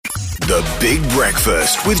The Big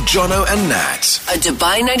Breakfast with Jono and Nat. A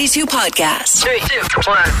Dubai 92 podcast. 3, 2,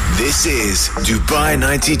 1. This is Dubai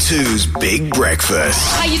 92's Big Breakfast.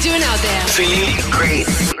 How you doing out there? Feeling great.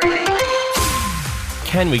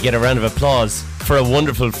 Can we get a round of applause for a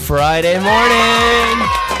wonderful Friday morning?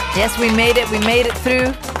 Yes, we made it. We made it through.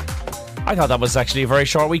 I thought that was actually a very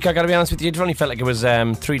short week, I gotta be honest with you. It only felt like it was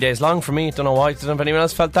 3 days long for me. Don't know why. Don't know if anyone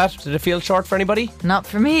else felt that. Did it feel short for anybody? Not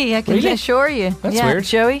for me, I can Really? assure you. That's yeah, weird.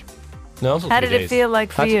 Joey, No? how did it feel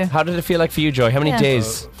like for you? How did it feel like for you, Joy? How many Yeah.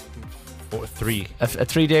 days? 3. A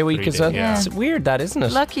 3-day week 3 as well? days, yeah. It's weird that, isn't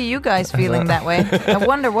it? Lucky you guys feeling that way. I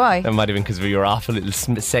wonder why. That might have been because we were off a little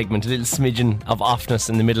segment, a little smidgen of offness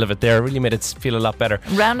in the middle of it there. It really made it feel a lot better.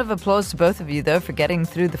 Round of applause to both of you, though, for getting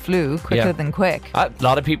through the flu quicker Yeah. than quick. A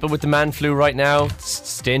lot of people with the man flu right now.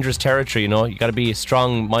 It's dangerous territory, you know. You got to be a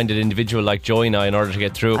strong-minded individual like Joy now in order to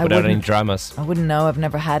get through it I without any wouldn't. dramas. I wouldn't know. I've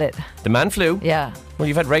never had it. The man flu? Yeah, Well,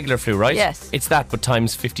 you've had regular flu, right? Yes. It's that, but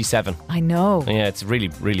times 57. I know. Yeah, it's really,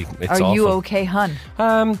 it's Are awful. you okay, hun?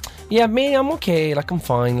 Yeah, me, I'm okay. Like, I'm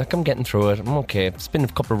fine. Like, I'm getting through it. I'm okay. It's been a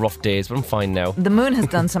couple of rough days, but I'm fine now. The moon has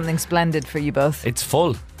done something splendid for you both. It's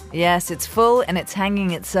full. Yes, it's full and it's hanging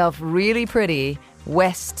itself really pretty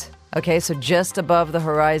west. Okay, so just above the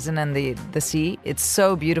horizon and the sea. It's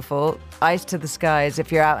so beautiful. Eyes to the skies.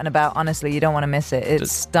 If you're out and about, honestly, you don't want to miss it.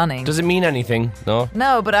 It's stunning. Does it mean anything? No?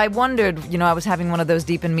 No, but I wondered, I was having one of those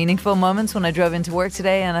deep and meaningful moments when I drove into work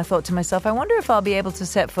today, and I thought to myself, I wonder if I'll be able to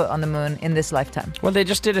set foot on the moon in this lifetime. Well, they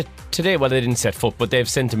just did it today. Well, they didn't set foot, but they've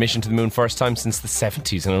sent a mission to the moon first time since the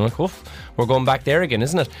 70s. And I'm like, we're going back there again,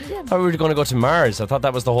 isn't it? Yeah. I thought we were going to go to Mars. I thought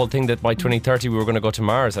that was the whole thing, that by 2030 we were going to go to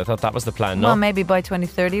Mars. I thought that was the plan, no? Well, maybe by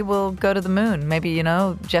 2030 we'll go to the moon. Maybe,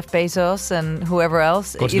 Jeff Bezos and whoever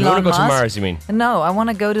else. Go to the Elon moon or go to Musk. Mars, you mean? No, I want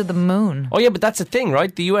to go to the moon. Oh, yeah, but that's the thing,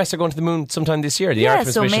 right? The US are going to the moon sometime this year. The Yeah,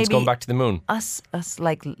 Artemis so mission's maybe going back to the moon. Us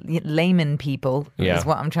like layman people Yeah. is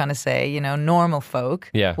what I'm trying to say. Normal folk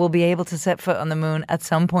Yeah. will be able to set foot on the moon at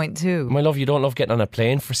some point too. My love, you don't love getting on a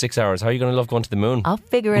plane for 6 hours. How are you going to love going to the moon? I'll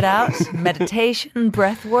figure it out. Meditation,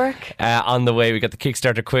 breath work. On the way, we got the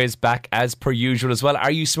Kickstarter quiz back as per usual as well.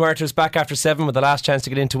 Are You Smarters back after 7 with the last chance to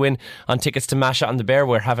get in to win on tickets to Masha on the Bear.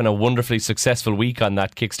 We're having a wonderfully successful week on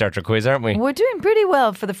that Kickstarter quiz, aren't we? We're doing pretty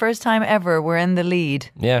well for the first time ever. We're in the lead.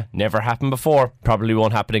 Yeah, never happened before. Probably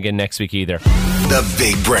won't happen again next week either. The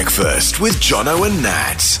Big Breakfast with Jono and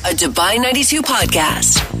Nat. A Dubai 92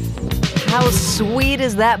 podcast. How sweet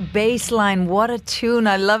is that bass line? What a tune.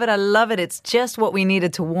 I love it. I love it. It's just what we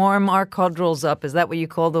needed to warm our coddrels up. Is that what you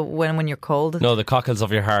call the when you're cold? No, the cockles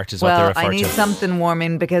of your heart is what they Well, refer I need to. something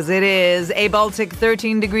warming because it is a Baltic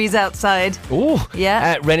 13 degrees outside. Ooh.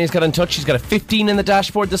 Yeah. Rennie's got in touch. She's got a 15 in the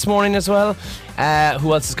dashboard this morning as well.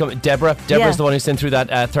 Who else is coming? Deborah's Yeah. the one who sent through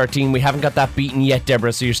that 13. We haven't got that beaten yet,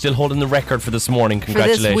 Deborah, so you're still holding the record for this morning. For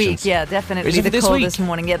Congratulations. this week, yeah, definitely. Is it for the this coldest week?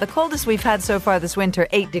 morning. Yeah, the coldest we've had so far this winter,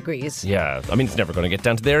 8 degrees. Yeah, I mean, it's never going to get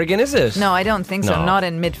down to there again, is it? No, I don't think so. No. Not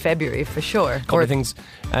in mid-February, for sure. Couple of things.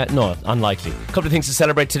 No, unlikely. Couple of things to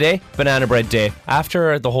celebrate today. Banana Bread Day.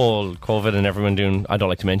 After the whole COVID and everyone doing, I don't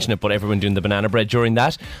like to mention it, but everyone doing the banana bread during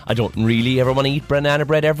that, I don't really ever want to eat banana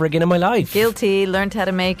bread ever again in my life. Guilty. Learned how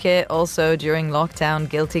to make it also during lockdown.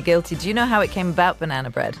 Guilty. Do you know how it came about, banana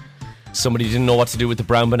bread? Somebody didn't know what to do with the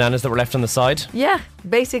brown bananas that were left on the side. Yeah,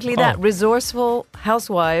 basically that. Oh. Resourceful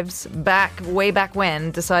housewives way back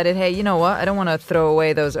when decided, hey, you know what? I don't want to throw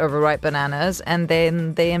away those overripe bananas. And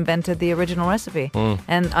then they invented the original recipe.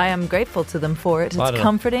 And I am grateful to them for it. I It's don't know.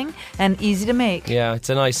 comforting and easy to make. Yeah, it's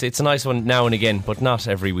a nice one now and again, but not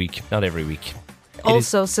every week. Not every week.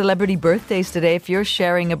 Also, celebrity birthdays today. If you're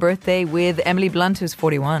sharing a birthday with Emily Blunt, who's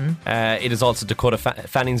 41. It is also Dakota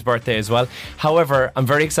Fanning's birthday as well. However, I'm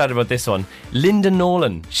very excited about this one. Linda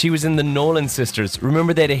Nolan. She was in the Nolan Sisters.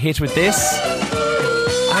 Remember they had a hit with this?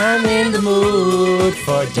 I'm in the mood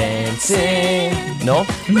for dancing. No?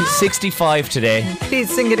 65 today.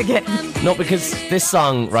 Please sing it again. No, because this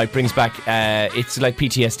song, right, brings back, it's like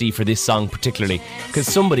PTSD for this song particularly. Because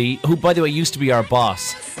somebody, who by the way used to be our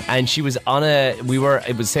boss, and she was on it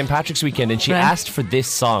was St. Patrick's weekend, and she Right. asked for this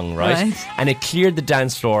song, right? And it cleared the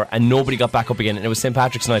dance floor, and nobody got back up again, and it was St.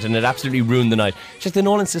 Patrick's night, and it absolutely ruined the night. She's like, the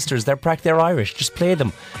Nolan Sisters, they're Irish, just play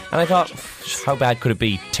them. And I thought, how bad could it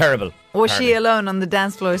be? Terrible. Was she alone on the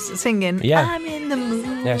dance floor singing? Yeah. I'm in the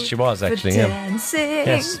mood. Yes, she was actually. for Yeah. dancing.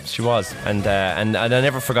 Yes, she was, and I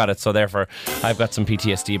never forgot it. So therefore, I've got some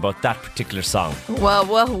PTSD about that particular song. Well,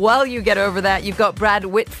 while you get over that, you've got Brad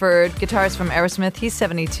Whitford, guitarist from Aerosmith. He's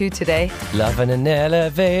 72 today. Love in an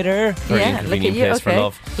elevator. Very yeah, look at inconvenient you. place Okay, for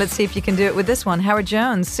love. let's see if you can do it with this one. Howard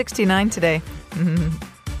Jones, 69 today.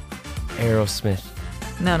 Aerosmith.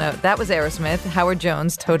 No, that was Aerosmith. Howard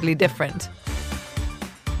Jones, totally different.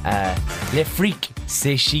 Le Freak,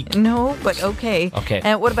 c'est chic. No, but okay. Okay.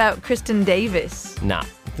 And what about Kristen Davis? Nah,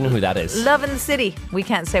 don't know who that is. Love in the City. We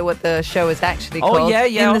can't say what the show is actually Oh, called. yeah,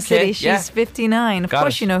 yeah, In the okay, City. She's yeah. 59. Of Got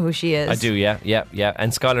course it. you know who she is. I do, yeah.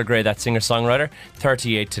 And Skylar Grey, that singer-songwriter,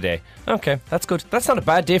 38 today. Okay, that's good. That's not a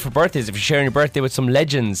bad day for birthdays if you're sharing your birthday with some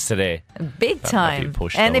legends today. Big That might be time. a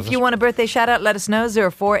push, And though, if is you it? want a birthday shout out, let us know.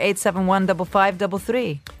 04871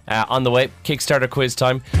 5533. On the way, Kickstarter quiz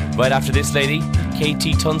time. Right after this lady,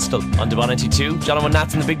 KT Tunstall on Dubai 92. Jono and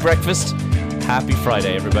Nat's in the Big Breakfast. Happy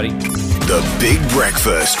Friday, everybody. The Big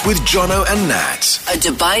Breakfast with Jono and Nat. A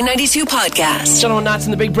Dubai 92 podcast. Jono and Nat's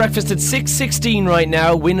in the Big Breakfast at 6:16 right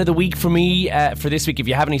now. Win of the week for me for this week. If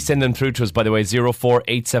you have any, send them through to us, by the way.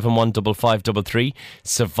 04871 5533.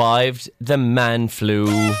 Survived the man flu.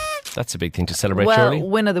 That's a big thing to celebrate, Well, surely.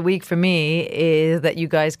 win of the week for me is that you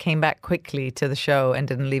guys came back quickly to the show and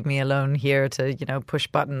didn't leave me alone here to, push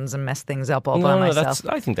buttons and mess things up all by myself.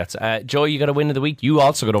 I think that's... Joy, you got a win of the week. You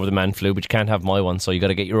also got over the man flu, but you can't have my one, so you got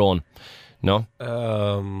to get your own. No?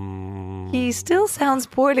 He still sounds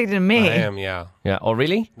poorly to me. I am, yeah. Yeah. Oh,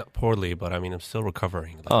 really? Not poorly, but I mean, I'm still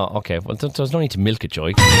recovering. Oh, okay. Well, there's no need to milk it,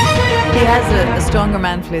 Joy. He has a stronger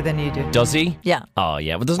man flu than you do. Does he? Yeah. Oh,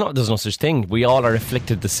 yeah. But there's no such thing. We all are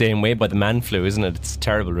afflicted the same way by the man flu, isn't it? It's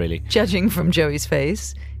terrible, really. Judging from Joey's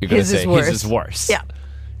face, You're going to his say is worse. his is worse. Yeah.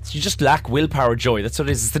 So you just lack willpower, Joy. That's what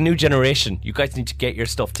it is. It's the new generation. You guys need to get your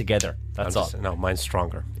stuff together. That's all. No, mine's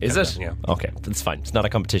stronger. Is it? Yeah. Okay, that's fine. It's not a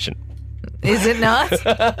competition. Is it not?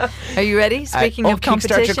 Are you ready? Speaking of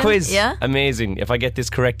competition, Kickstarter quiz. yeah. Amazing. If I get this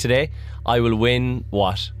correct today, I will win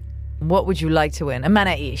what? What would you like to win? A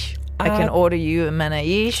manaish. I can order you a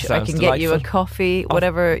manaish. I sounds can get you a delightful. coffee.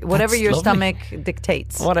 Whatever that's your lovely. stomach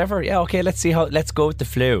dictates. Whatever. Yeah. Okay. Let's go with the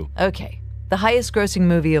flu. Okay. The highest grossing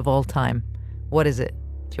movie of all time. What is it?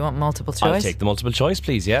 Do you want multiple choice? I'll take the multiple choice,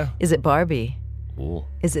 please. Yeah. Is it Barbie? Oh.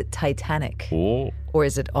 Is it Titanic? Oh. Or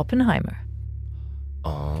is it Oppenheimer?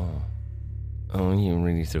 Oh, you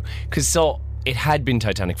really threw. Because so it had been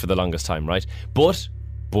Titanic for the longest time, right? But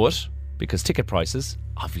because ticket prices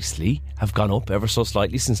obviously have gone up ever so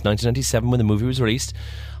slightly since 1997 when the movie was released.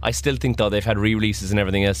 I still think though they've had re-releases and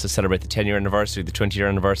everything else to celebrate the 10-year anniversary, the 20-year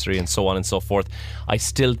anniversary, and so on and so forth. I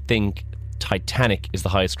still think Titanic is the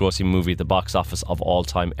highest grossing movie at the box office of all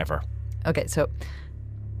time ever. Okay, so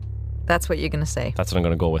that's what you're going to say, That's what I'm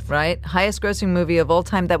going to go with. right? Highest grossing movie of all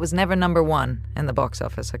time that was never number one in the box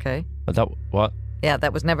office, okay? But that what? Yeah,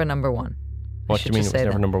 that was never number one. I What do should you mean it just was say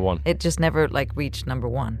never that. number one? It just never reached number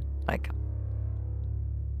one.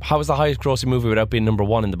 How was the highest grossing movie without being number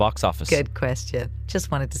one in the box office? Good question. Just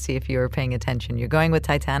wanted to see if you were paying attention. You're going with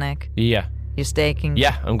Titanic. Yeah. You're staking.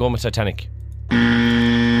 Yeah, I'm going with Titanic.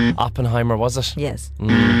 Oppenheimer, was it? Yes.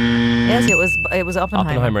 Yes, it was Oppenheimer.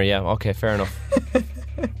 Oppenheimer, yeah. Okay, fair enough.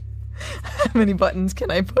 How many buttons can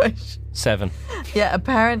I push? 7. Yeah,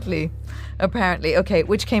 apparently. Okay,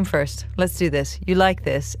 which came first? Let's do this. You like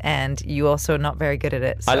this, and you also not very good at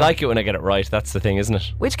it. I so- like it when I get it right. That's the thing, isn't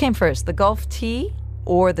it? Which came first, the golf tee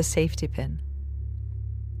or the safety pin?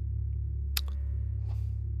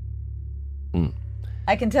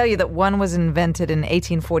 I can tell you that one was invented in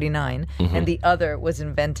 1849 and the other was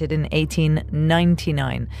invented in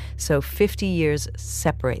 1899. So 50 years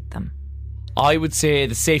separate them. I would say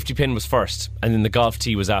the safety pin was first, and then the golf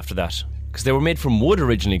tee was after that. Because they were made from wood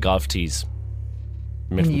originally, golf tees.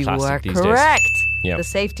 Made from You plastic are these correct. Yeah. The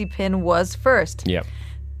safety pin was first. days. Yeah.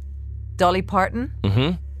 Dolly Parton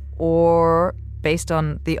or based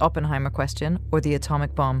on the Oppenheimer question or the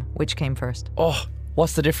atomic bomb, which came first? Oh,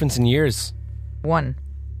 what's the difference in years? 1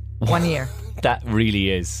 year. That really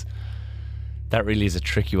is a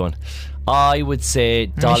tricky one. I would say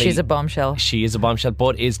Dolly. She's a bombshell. She is a bombshell,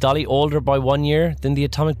 but is Dolly older by 1 year than the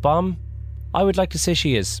atomic bomb? I would like to say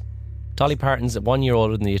she is. Dolly Parton's 1 year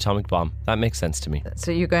older than the atomic bomb. That makes sense to me. So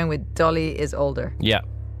you're going with Dolly is older. Yeah.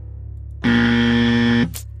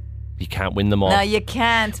 You can't win them all. No, you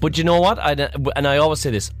can't. But you know what? I always say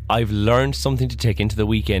this. I've learned something to take into the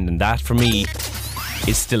weekend, and that for me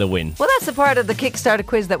is still a win. Well, that's the part of the Kickstarter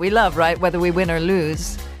quiz that we love, right? Whether we win or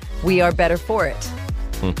lose, we are better for it.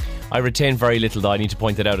 I retain very little, though. I need to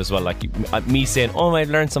point it out as well. Like me saying, "Oh, I've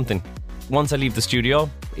learned something." Once I leave the studio,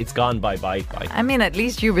 it's gone. Bye. I mean, at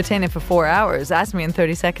least you retain it for 4 hours. Ask me in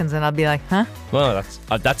 30 seconds and I'll be like, huh? Well,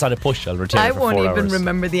 that's on a push. I'll retain I it for won't 4 even hours.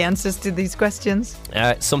 remember the answers to these questions.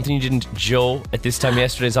 Something you didn't, Joe, at this time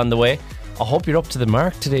yesterday is on the way. I hope you're up to the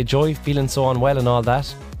mark today, Joe. Feeling so unwell and all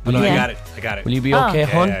that. Oh, no, Yeah. I got it. Will you be okay,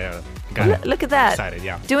 hon? Yeah. Look at that. Excited,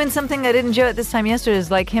 yeah. Doing something I didn't enjoy at this time yesterday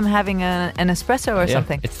is like him having an espresso or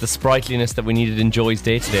something. It's the sprightliness that we needed in Joy's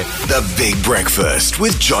day today. The Big Breakfast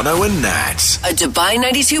with Jono and Nat. A Dubai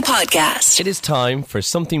 92 podcast. It is time for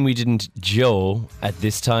something we didn't Joe at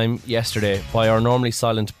this time yesterday by our normally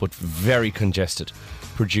silent but very congested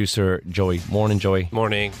producer Joey. Morning, Joey.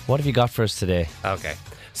 Morning. What have you got for us today? Okay.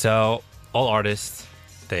 So, all artists,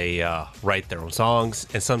 they write their own songs,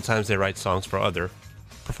 and sometimes they write songs for other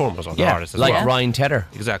performers, other artists as like well. Ryan Tedder.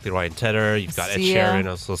 Exactly, Ryan Tedder. You've got Ed Sia. Sheeran,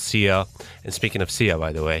 also Sia. And speaking of Sia,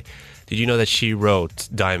 by the way, did you know that she wrote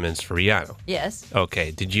Diamonds for Rihanna? Yes.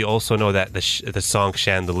 Okay. Did you also know that the song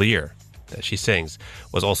Chandelier that she sings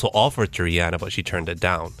was also offered to Rihanna, but she turned it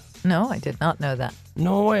down? No, I did not know that.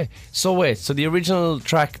 No way. So the original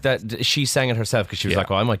track that she sang it herself because she was Yeah.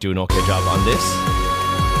 like, I might do an okay job on this.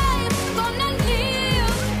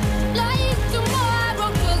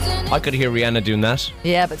 I could hear Rihanna doing that.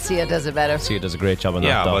 Yeah, but Sia does it better. Sia does a great job on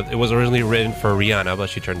Yeah, that though. but it was originally written for Rihanna, but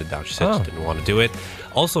she turned it down. She said Oh. she didn't want to do it.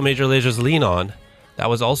 Also, Major Laser's Lean On, that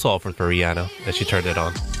was also offered for Rihanna, and she turned it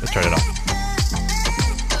on. Let's turn it off.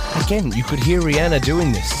 Again, you could hear Rihanna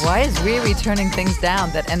doing this. Why is Riri turning things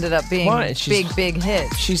down that ended up being Why? She's- big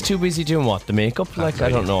hits? She's too busy doing what? The makeup? Like, I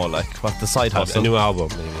don't know, like, what, the side A hustle? new album,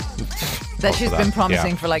 maybe. That she's for been that.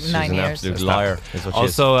 promising Yeah. for like She's 9 an years. absolute liar. Is what she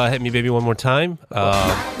is. Also, Hit Me Baby One More Time.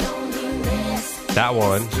 That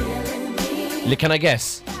one. Can I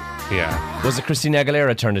guess? Yeah. Was it Christina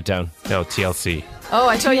Aguilera turned it down? No, TLC. Oh,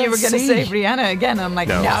 I thought you were going to TLC. say Rihanna again. I'm like,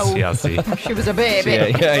 No, no. TLC. She was a baby.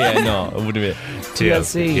 Yeah, no, it would have been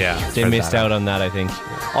TLC. Yeah, They heard missed that. out on that, I think.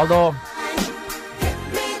 Although,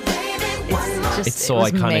 it's so it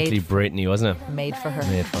was iconically Britney, wasn't it? made for her.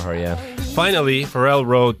 Made for her, yeah. Finally, Pharrell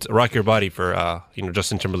wrote Rock Your Body for,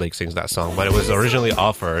 Justin Timberlake sings that song, but it was originally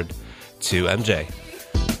offered to MJ.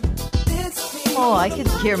 Oh, I could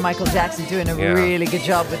hear Michael Jackson doing a Yeah. really good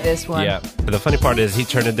job with this one. Yeah. But the funny part is he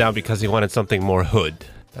turned it down because he wanted something more hood.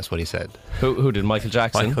 That's what he said. Who did? Michael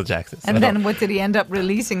Jackson? Michael Jackson. And then what did he end up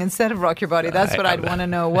releasing instead of Rock Your Body? That's what I'd want to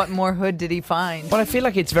know. What more hood did he find? But I feel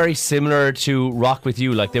like it's very similar to Rock With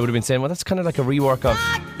You. Like, they would have been saying, well, that's kind of like a rework of...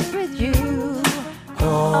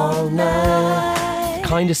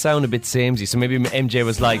 Kind of sound a bit samey. So maybe MJ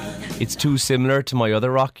was like, it's too similar to my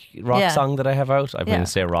other rock Yeah. song that I have out. I'm Yeah. going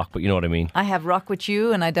to say rock, but you know what I mean. I have Rock With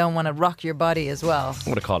You and I don't want to rock your body as well. I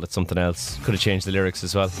would have called it something else. Could have changed the lyrics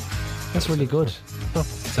as well. That's really good.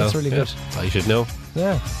 That's really good. That's all you should know.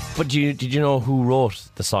 Yeah. But did you know who wrote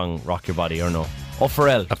the song Rock Your Body or no? Oh,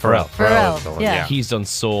 Pharrell. Pharrell, is the one, yeah. He's done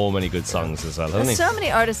so many good songs as well, hasn't There's he? so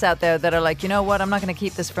many artists out there that are like, you know what, I'm not going to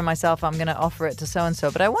keep this for myself. I'm going to offer it to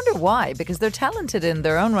so-and-so. But I wonder why, because they're talented in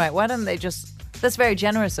their own right. Why don't they just... That's very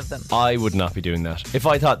generous of them. I would not be doing that. If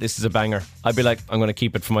I thought this is a banger, I'd be like, I'm going to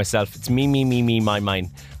keep it for myself. It's me, mine.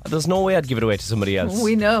 There's no way I'd give it away to somebody else.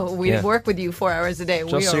 We know. We Yeah. work with you 4 hours a day.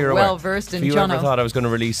 Just We so are you're aware. well versed in If you ever Jono. thought I was going to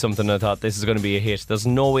release something and I thought this is going to be a hit, there's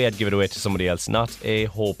no way I'd give it away to somebody else. Not a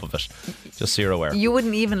hope of it. Just so you're aware. You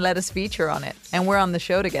wouldn't even let us feature on it. And we're on the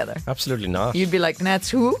show together. Absolutely not. You'd be like, Nats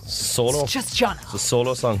who? Solo. It's just Jono. It's a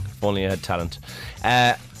solo song. If only I had talent.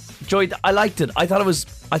 Joy, I liked it. I thought it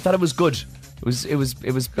was good. It was good.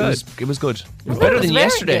 It was better It was than very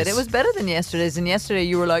yesterday's. good. It was better than yesterday's. And yesterday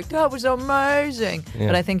you were like, that was amazing. Yeah.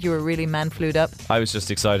 But I think you were really man-flued up. I was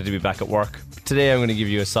just excited to be back at work. Today I'm going to give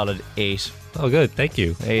you a solid 8. Oh, good. Thank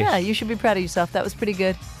you. 8. Yeah, you should be proud of yourself. That was pretty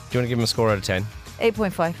good. Do you want to give him a score out of 10?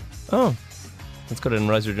 8.5. Oh, that's good. I didn't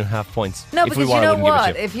realize we were doing half points. No, If because we were, you I know wouldn't give it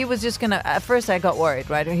what? to you. If he was just going to... At first I got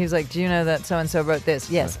worried, right? And he was like, do you know that so-and-so wrote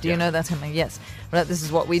this? Yes. Do you know that's him? Yes. Well, this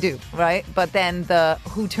is what we do, right? But then the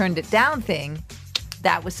who turned it down thing,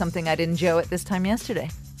 that was something I didn't Joe at this time yesterday.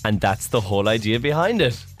 And that's the whole idea behind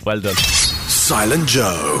it. Well done. Silent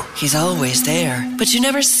Joe. He's always there, but you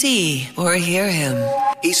never see or hear him.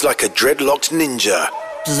 He's like a dreadlocked ninja.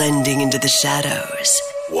 Blending into the shadows.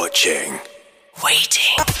 Watching.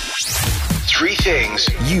 Waiting. 3 things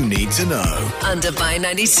you need to know. On Dubai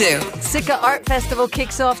 92. Sika Art Festival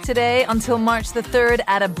kicks off today until March the 3rd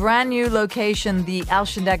at a brand new location, the Al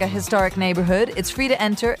Shandaga Historic Neighbourhood. It's free to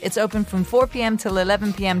enter. It's open from 4 p.m. till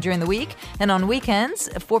 11 p.m. during the week, and on weekends,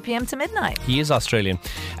 4 p.m. to midnight. He is Australian.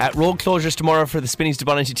 Road closures tomorrow for the Spinneys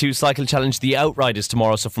Dubai 92 Cycle Challenge. The Outride is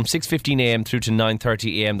tomorrow, so from 6:15am through to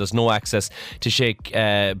 9:30am. There's no access to Sheikh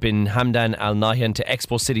bin Hamdan Al Nahyan to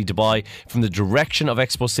Expo City Dubai from the direction of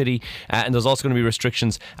Expo City, and there's also going to be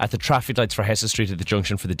restrictions at the traffic lights for Hesse Street at the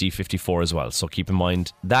junction for the D54 as well. So keep in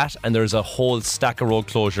mind that, and there's a whole stack of road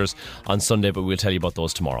closures on Sunday, but we'll tell you about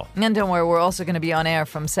those tomorrow. And don't worry, we're also going to be on air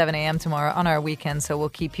from 7 a.m. tomorrow on our weekend, so we'll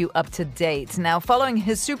keep you up to date. Now, following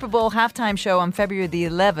his Super Bowl halftime show on February the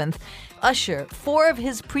 11th, Usher. 4 of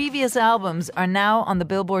his previous albums are now on the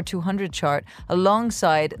Billboard 200 chart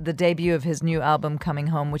alongside the debut of his new album Coming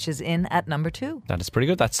Home, which is in at number 2. That is pretty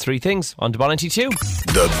good. That's 3 things on Dubai 92.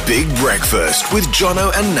 The Big Breakfast with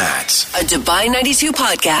Jono and Nat. A Dubai 92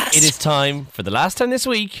 podcast. It is time for the last time this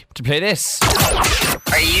week to play this.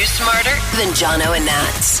 Are you smarter than Jono and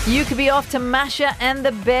Nats? You could be off to Masha and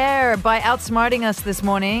the Bear by outsmarting us this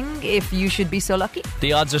morning, if you should be so lucky.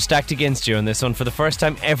 The odds are stacked against you on this one. For the first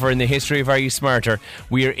time ever in the history of Are You Smarter,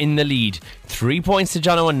 we are in the lead. 3 points to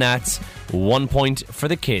Jono and Nats, 1 point for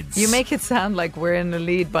the kids. You make it sound like we're in the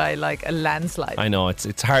lead by like a landslide. I know,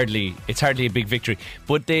 it's hardly a big victory.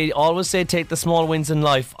 But they always say take the small wins in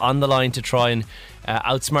life. On the line to try and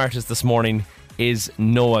outsmart us this morning is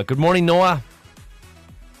Noah. Good morning, Noah.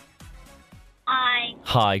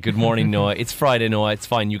 Hi, good morning, Noah. It's Friday, Noah. It's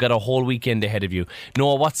fine. You got a whole weekend ahead of you.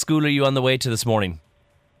 Noah, what school are you on the way to this morning?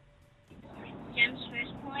 Jim's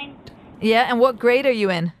First Point. Yeah, and what grade are you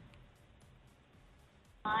in?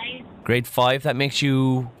 5. Grade 5. That makes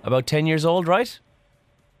you about 10 years old, right?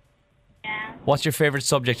 Yeah. What's your favourite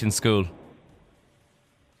subject in school?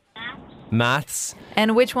 Maths.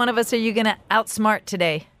 And which one of us are you going to outsmart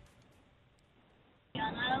today?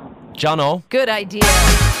 Jono. Good idea.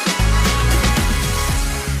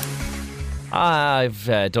 I've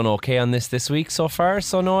done okay on this week so far.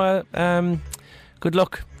 So, Noah, good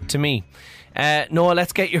luck to me. Noah,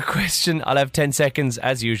 let's get your question. I'll have 10 seconds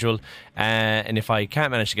as usual. And if I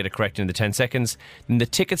can't manage to get it correct in the 10 seconds, then the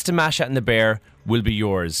tickets to Masha and the Bear will be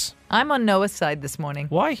yours. I'm on Noah's side this morning.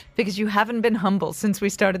 Why? Because you haven't been humble since we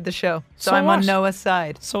started the show. So I'm what? on Noah's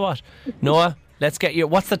side. So what? Noah, let's get you.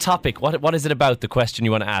 What's the topic? What is it about, the question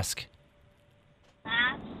you want to ask?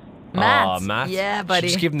 Maths. Oh, Matt. Yeah, buddy.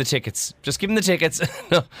 Just give him the tickets.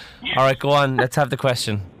 No. All right, go on. Let's have the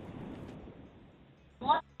question.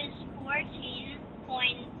 What is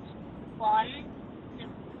 14.1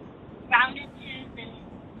 rounded to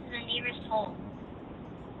the nearest whole?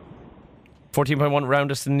 14.1 round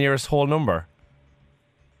us to the nearest whole number.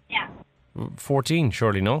 Yeah. 14,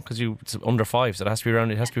 surely, no? Because it's under 5, so it has to be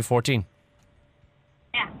rounded. It has to be 14.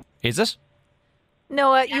 Yeah. Is it?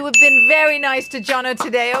 Noah, you have been very nice to Jono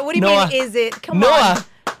today. Oh, what do you Noah. mean, is it? Come Noah. on.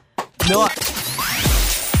 Noah.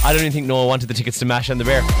 I don't even think Noah wanted the tickets to Masha and the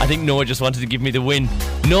Bear. I think Noah just wanted to give me the win.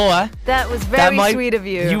 Noah. That was very sweet of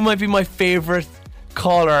you. You might be my favourite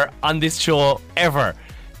caller on this show ever.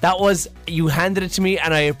 You handed it to me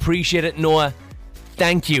and I appreciate it, Noah.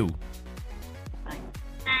 Thank you. Thanks.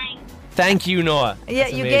 Thank you, Noah. Yeah,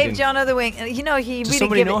 That's you amazing. gave Jono the wing. You know, he Does really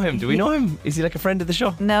somebody gave know it- him? Do we know him? Is he like a friend of the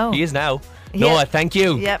show? No. He is now. Yeah. Noah, thank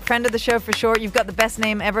you. Yeah, friend of the show for sure. You've got the best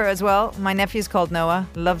name ever as well. My nephew's called Noah.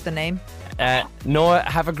 Love the name. Noah,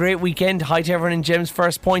 have a great weekend. Hi to everyone in Jim's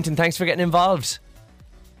First Point, and thanks for getting involved.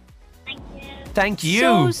 Thank you. Thank you.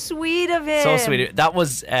 So sweet of him. So sweet. That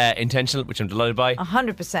was intentional, which I'm delighted by.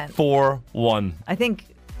 100%. 4-1. I think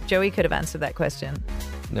Joey could have answered that question.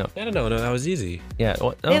 No. I don't know. No, that was easy. Yeah.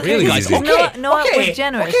 Oh, really guys. easy. Okay. Noah okay. was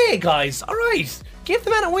generous. Okay, guys. All right. Give the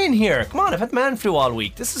man a win here. Come on. I've had man flu all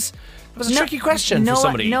week. That was a tricky question for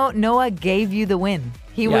somebody. Noah gave you the win.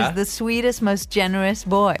 He Yeah. was the sweetest, most generous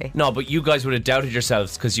boy. No, but you guys would have doubted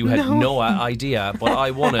yourselves because you had no idea. But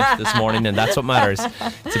I won it this morning, and that's what matters.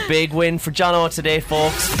 It's a big win for Jono today,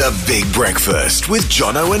 folks. The Big Breakfast with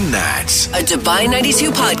Jono and Nat. A Dubai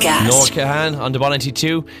 92 podcast. Noah Cahan on Dubai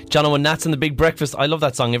 92. Jono and Nats on The Big Breakfast. I love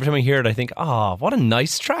that song. Every time I hear it, I think, what a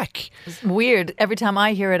nice track. It's weird. Every time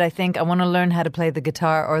I hear it, I think I want to learn how to play the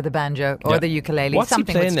guitar or the banjo or Yeah. the ukulele. What's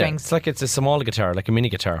something he playing with there? strings. It's like it's a small guitar, like a mini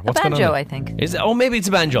guitar. What's banjo, going on there? I think. Is it? Oh, maybe it's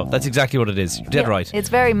a banjo. That's exactly what it is. You're dead Yeah. right. It's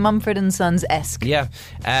very Mumford and Sons-esque. Yeah.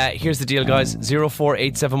 Here's the deal, guys.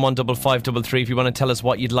 048715533 if you want to tell us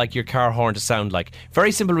what you'd like your car horn to sound like.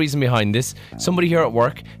 Very simple reason behind this. Somebody here at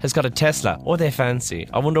work has got a Tesla. Oh, they fancy.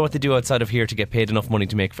 I wonder what they do outside of here to get paid enough money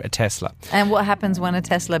to make a Tesla. And what happens when a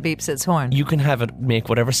Tesla beeps its horn? You can have it make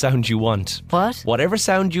whatever sound you want. What? Whatever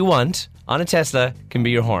sound you want on a Tesla can be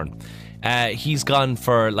your horn. He's gone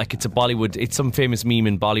for, like, it's a Bollywood, it's some famous meme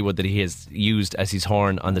in Bollywood that he has used as his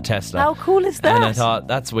horn on the Tesla. How cool is that? And I thought,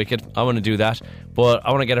 that's wicked. I want to do that. But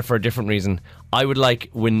I want to get it for a different reason. I would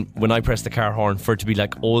like, when I press the car horn, for it to be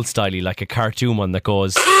like old styley, like a cartoon one that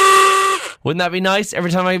goes... Wouldn't that be nice?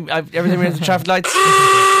 Every time we're at the traffic lights.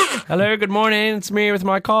 Hello, good morning. It's me with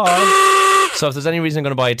my car. So if there's any reason I'm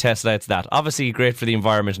going to buy a Tesla, it's that. Obviously great for the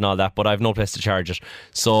environment and all that, but I have no place to charge it.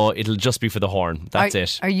 So it'll just be for the horn. That's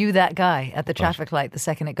it. Are you that guy at the traffic light the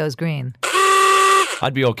second it goes green?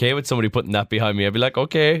 I'd be okay with somebody putting that behind me. I'd be like,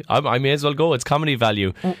 okay, I may as well go. It's comedy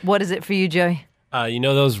value. What is it for you, Joey? You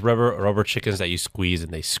know those rubber chickens that you squeeze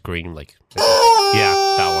and they scream like yeah,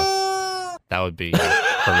 that one. That would be.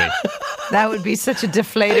 for me. That would be such a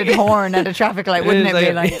deflated horn at a traffic light, wouldn't it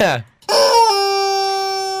be? Like, yeah.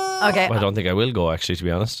 okay. Well, I don't think I will go, actually, to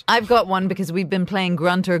be honest. I've got one because we've been playing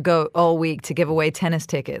Grunt or Goat all week to give away tennis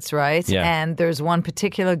tickets, right? Yeah. And there's one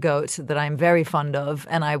particular goat that I'm very fond of,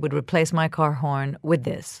 and I would replace my car horn with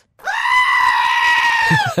this.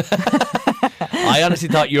 I honestly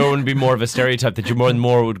thought your one would be more of a stereotype, that you more and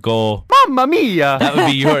more would go, Mamma mia! that would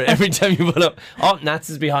be your, every time you pull up, oh, Nats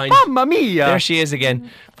is behind. Mamma mia! There she is again.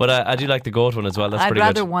 But I do like the goat one as well. That's I'd pretty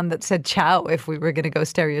rather good. one that said ciao if we were going to go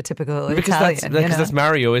stereotypical Because Italian. that's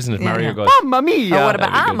Mario, isn't it? Yeah, Mario yeah. goes. Mamma mia! Or what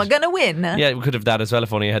about, That'd be I'm good. going to win? Yeah, we could have that as well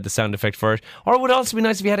if only I had the sound effect for it. Or it would also be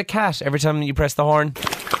nice if you had a cat every time you press the horn.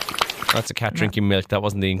 That's a cat drinking milk. That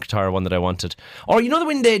wasn't the entire one that I wanted. Or you know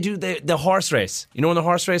when they do the horse race? You know when the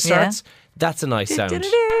horse race starts? That's a nice sound. A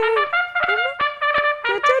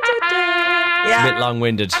Yeah. bit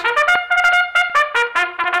long-winded.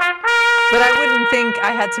 But I wouldn't think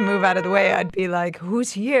I had to move out of the way. I'd be like,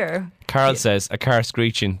 who's here? Carl says, a car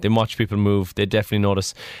screeching. They watch people move. They definitely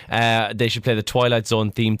notice. They should play the Twilight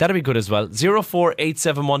Zone theme. That'd be good as well.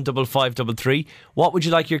 048715533. What would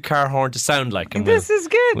you like your car horn to sound like? And This is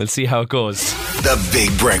good. We'll see how it goes. The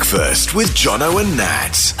Big Breakfast with Jono and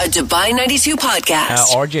Nat. A Dubai 92 podcast.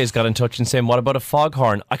 RJ's got in touch and saying, what about a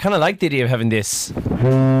foghorn? I kind of like the idea of having this.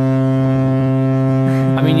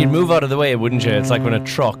 I mean, you'd move out of the way, wouldn't you? It's like when a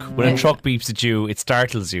truck beeps at you, it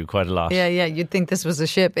startles you quite a lot. Yeah, you'd think this was a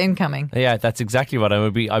ship incoming. Yeah, that's exactly what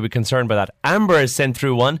I'd be concerned by that. Amber has sent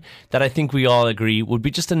through one that I think we all agree would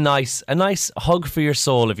be just a nice hug for your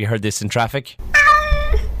soul if you heard this in traffic.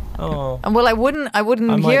 Oh. And well, I wouldn't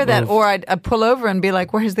might hear that, move. or I'd pull over and be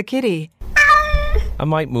like, where's the kitty? I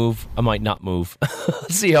might move, I might not move.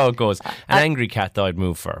 See how it goes. An angry cat though I'd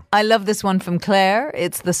move for. I love this one from Claire.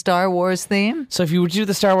 It's the Star Wars theme. So if you would do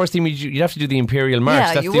the Star Wars theme, you'd have to do the Imperial March.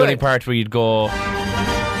 Yeah, That's you the only would. part where you'd go,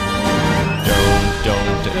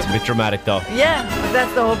 don't. It's a bit dramatic though. Yeah, but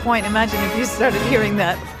that's the whole point. Imagine if you started hearing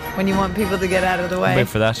that when you want people to get out of the way. Wait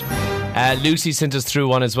for that. Lucy sent us through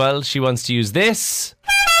one as well. She wants to use this.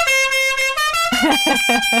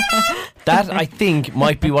 That I think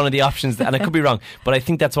might be one of the options, and I could be wrong, but I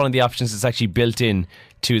think that's one of the options that's actually built in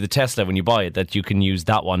to the Tesla when you buy it, that you can use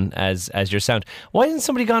that one as your sound. Why hasn't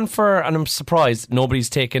somebody gone for, and I'm surprised nobody's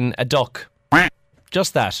taken a duck?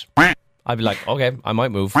 Just that. I'd be like, okay, I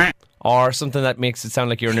might move. Or something that makes it sound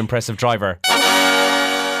like you're an impressive driver.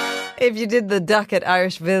 If you did the duck at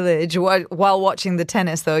Irish Village while watching the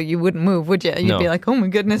tennis, though, you wouldn't move, would you? You'd No. be like, oh my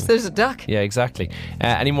goodness, there's a duck. Yeah, exactly.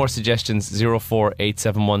 Any more suggestions?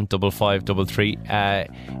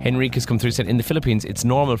 048715533. Henrique has come through saying in the Philippines it's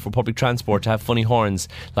normal for public transport to have funny horns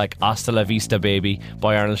like Hasta la Vista Baby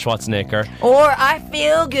by Arnold Schwarzenegger, Or I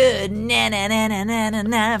feel good, na na na na na na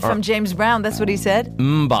na, from James Brown. That's what he said.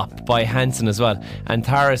 Mbop by Hanson as well. And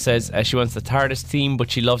Tara says she wants the TARDIS theme, but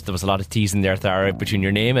she loves, there was a lot of T's in there, Tara, between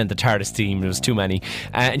your name and the TARDIS theme. There was too many.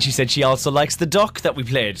 And she said she also likes the duck that we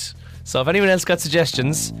played. So if anyone else got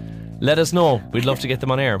suggestions, let us know. We'd love to get them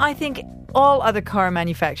on air. I think all other car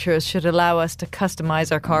manufacturers should allow us to customise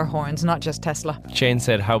our car horns, not just Tesla. Shane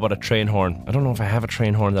said, how about a train horn? I don't know if I have a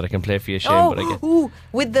train horn that I can play for you, Shane, but I get...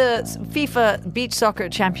 With the FIFA Beach Soccer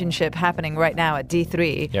Championship happening right now at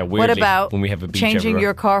D3, Yeah, what weirdly, about when we have a beach changing everywhere.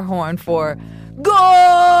 your car horn for goal?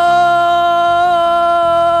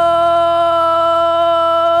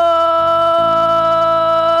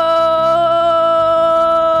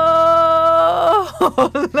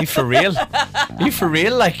 Are you for real? Are you for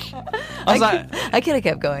real? Like, I was like, I could have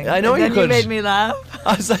kept going. I know And you then could. You made me laugh.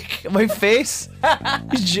 I was like, my face? Are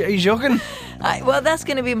you joking? Well, that's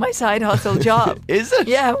going to be my side hustle job. Is it?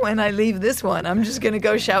 Yeah, when I leave this one, I'm just going to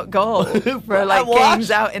go shout goal for like What?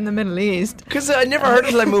 games out in the Middle East. Because I never heard it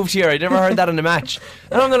until I moved here. I never heard that in a match.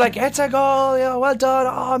 And they're like, it's a goal, yeah, well done,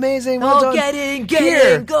 oh, amazing, well done. Get in,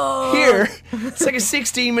 goal. Here. It's like a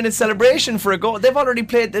 16-minute celebration for a goal. They've already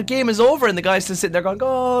played, the game is over, and the guy's still sitting there going,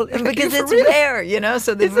 goal. Like, Because you're it's for real? rare, you know,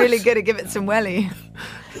 so they've Is it? really got to give it some welly.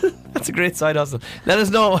 That's a great side hustle. Let us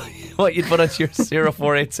know what you'd put on your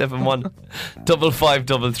 04871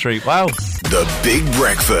 5533. Wow. The Big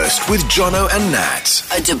Breakfast with Jono and Nat.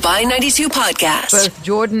 A Dubai 92 podcast. Both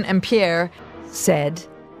Jordan and Pierre said,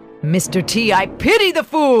 Mr. T, I pity the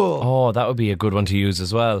fool. Oh, that would be a good one to use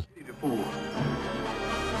as well.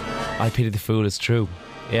 I pity the fool is true.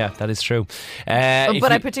 Yeah, that is true.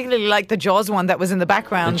 But I particularly like the Jaws one that was in the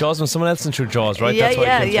background. The Jaws when someone else in through Jaws, right? Yeah, That's why it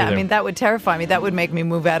came through I there. mean, that would terrify me. That would make me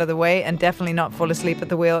move out of the way and definitely not fall asleep at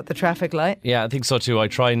the wheel at the traffic light. Yeah, I think so too. I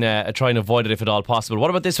try and avoid it if at all possible. What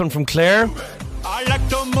about this one from Claire? I like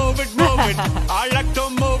to move it, move it. I like to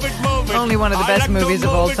move it, move it. Only one of the best movies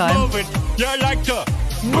of all time. Move it. You like to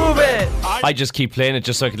Move it. I just keep playing it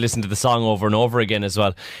just so I could listen to the song over and over again as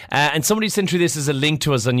well. And somebody sent through this as a link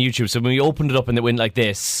to us on YouTube. So when we opened it up and it went like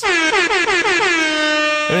this.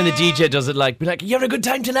 And then the DJ does it be like, you having a good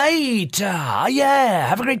time tonight? Yeah,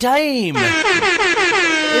 have a great time.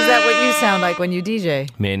 Is that what you sound like when you DJ?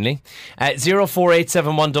 Mainly.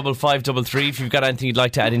 048715533 if you've got anything you'd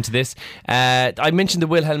like to add into this. I mentioned the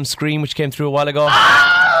Wilhelm scream which came through a while ago.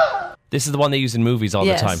 This is the one they use in movies all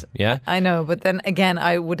the time. Yeah? I know, but then again,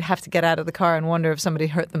 I would have to get out of the car and wonder if somebody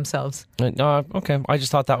hurt themselves. Okay. I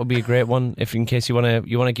just thought that would be a great one. If in case you want to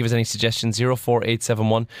give us any suggestions,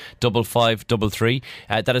 04871 5533.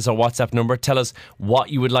 That is our WhatsApp number. Tell us what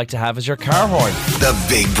you would like to have as your car horn. The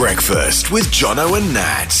Big Breakfast with Jono and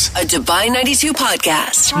Nat. A Dubai 92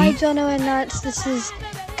 podcast. Hi, Jono and Nats. This is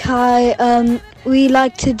Kai. We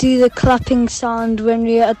like to do the clapping sound when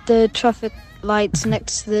we're at the traffic lights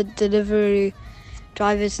next to the delivery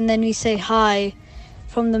drivers, and then we say hi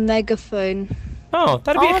from the megaphone. Oh,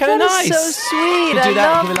 that'd be kind of nice. That is so sweet. You I do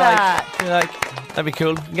that. love that. That'd be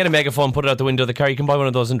cool. You can get a megaphone, put it out the window of the car. You can buy one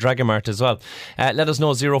of those in Dragamart as well. Let us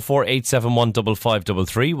know 04871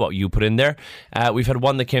 5533 what you put in there. We've had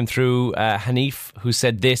one that came through, Hanif, who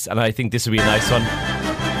said this, and I think this would be a nice one.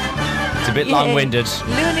 It's a bit long-winded.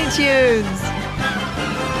 Looney Tunes.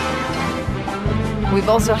 We've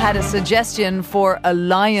also had a suggestion for a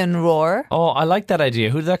lion roar. Oh, I like that idea.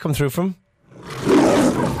 Who did that come through from?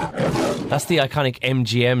 That's the iconic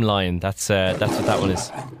MGM lion. That's what that one is.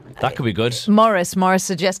 That could be good. Morris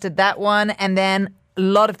suggested that one, and then a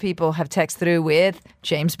lot of people have texted through with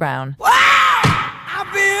James Brown. I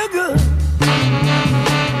feel good.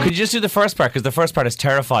 Could you just do the first part? Because the first part is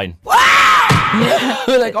terrifying.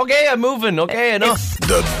 Like, okay, I'm moving. Okay, enough.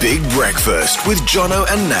 The Big Breakfast with Jono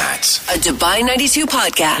and Nat. A Dubai 92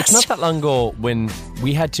 podcast. It's not that long ago when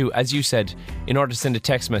we had to, as you said, in order to send a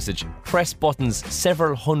text message, press buttons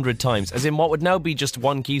several hundred times. As in what would now be just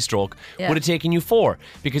one keystroke would have taken you 4,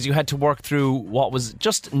 because you had to work through what was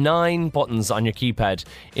just 9 buttons on your keypad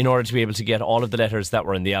in order to be able to get all of the letters that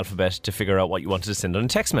were in the alphabet to figure out what you wanted to send on a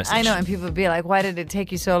text message. I know, and people would be like, why did it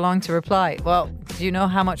take you so long to reply? Well, do you know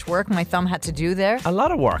how much work my thumb had to do there? A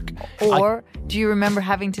lot of work. Or do you remember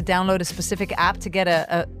having to download a specific app to get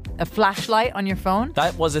a flashlight on your phone?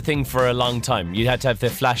 That was a thing for a long time. You had to have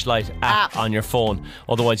the flashlight app on your phone.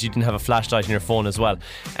 Otherwise, you didn't have a flashlight on your phone as well.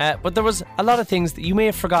 But there was a lot of things that you may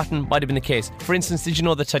have forgotten might have been the case. For instance, did you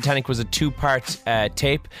know that Titanic was a 2-part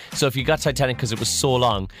tape? So if you got Titanic because it was so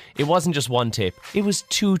long, it wasn't just one tape. It was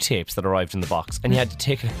 2 tapes that arrived in the box. And you had to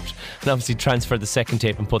take it out and obviously transfer the second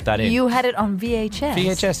tape and put that in. You had it on VHS?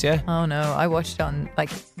 VHS, yeah. Oh no, I watched it on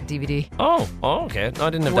DVD. Oh, okay. No, I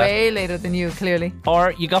didn't have Way later than you, clearly.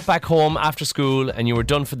 Or you got back home after school and you were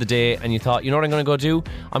done for the day and you thought, you know what I'm going to go do?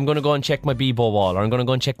 I'm going to go and check my Bebo wall, or I'm going to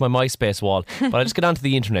go and check my MySpace wall. But I'll just get onto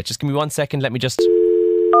the internet. Just give me 1 second. Let me just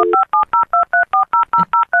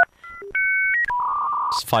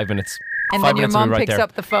 5 minutes. And 5 then your minutes will be mom right picks there.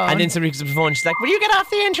 up the phone. And then somebody picks up the phone and she's like, will you get off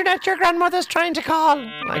the internet? Your grandmother's trying to call.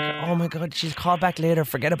 I'm like, oh my God, she'll call back later.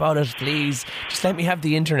 Forget about it, please. Just let me have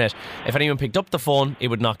the internet. If anyone picked up the phone, it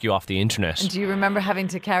would knock you off the internet. And do you remember having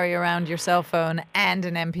to carry around your cell phone and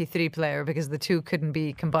an MP3 player because the two couldn't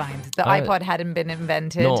be combined? The iPod hadn't been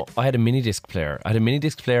invented. No, I had a mini disc player. I had a mini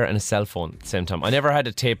disc player and a cell phone at the same time. I never had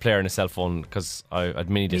a tape player and a cell phone because I had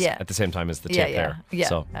mini disc at the same time as the tape player. Yeah,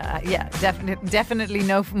 so. Definitely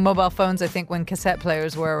no mobile phones, I think, when cassette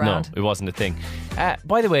players were around. No, it wasn't a thing.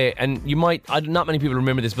 By the way, and you might, not many people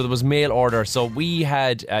remember this, but there was mail order. So we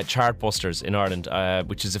had Chartbusters in Ireland,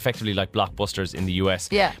 which is effectively like Blockbusters in the US.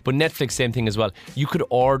 Yeah. But Netflix, same thing as well. You could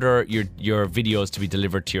order your videos to be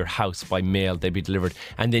delivered to your house by mail. They'd be delivered.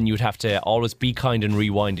 And then you'd have to always be kind and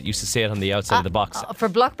rewind. It used to say it on the outside of the box. For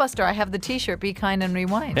Blockbuster, I have the t-shirt, be kind and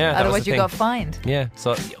rewind. Yeah, otherwise you got fined. Yeah.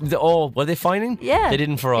 So, were they fining? Yeah. They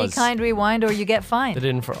didn't for us. Be kind, rewind, or you get fined. They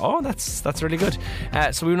didn't for... Oh, that's really good.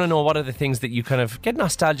 So we want to know what are the things that you kind of get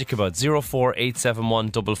nostalgic about.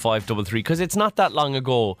 04871 5533, because it's not that long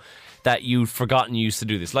ago that you'd forgotten you used to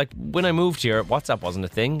do this. Like when I moved here, WhatsApp wasn't a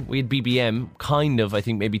thing. We had BBM, kind of. I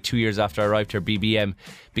think maybe 2 years after I arrived here, BBM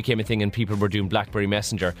became a thing and people were doing BlackBerry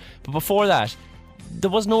Messenger. But before that, there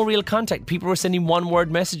was no real contact. People were sending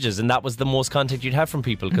one-word messages, and that was the most contact you'd have from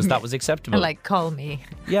people because that was acceptable. Like, call me.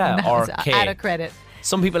 Yeah, That or was K. Add a credit.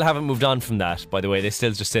 Some people haven't moved on from that, by the way. They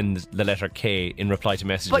still just send the letter K in reply to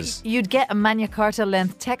messages. But you'd get a Magna Carta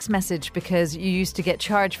length text message because you used to get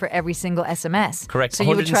charged for every single SMS. Correct. So you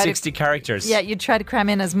would try 160 characters. Yeah, you'd try to cram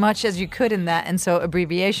in as much as you could in that, and so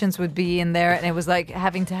abbreviations would be in there, and it was like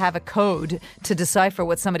having to have a code to decipher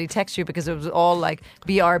what somebody texts you because it was all like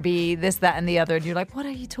BRB, this, that, and the other, and you're like, what are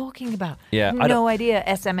you talking about? Yeah, no idea.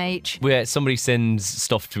 SMH. Yeah, somebody sends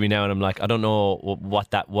stuff to me now, and I'm like, I don't know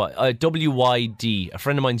what that was. WYD. A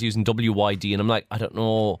friend of mine's using WYD, and I'm like, I don't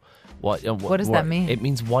know what does that mean? It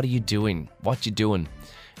means what are you doing? What you doing?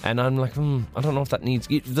 And I'm like, I don't know if that needs.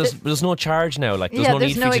 There's no charge now. Like, there's no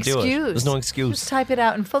need for you to do it. There's no excuse. Just type it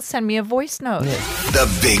out and send me a voice note.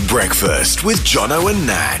 The Big Breakfast with Jono and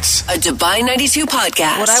Nat. A Dubai 92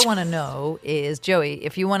 podcast. What I want to know is, Joey,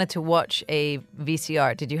 if you wanted to watch a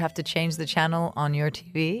VCR, did you have to change the channel on your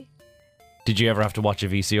TV? Did you ever have to watch a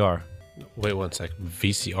VCR? Wait one sec.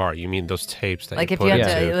 VCR? You mean those tapes that Like you if put you had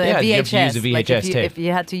into? to, Yeah, VHS, you have to use a like VHS tape. if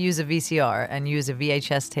you had to use a VCR and use a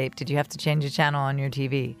VHS tape, did you have to change a channel on your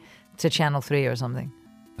TV to channel 3 or something?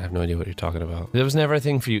 I have no idea what you're talking about. There was never a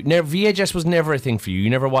thing for you. VHS was never a thing for you. You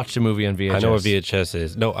never watched a movie on VHS. I know what VHS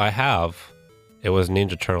is. No, I have. It was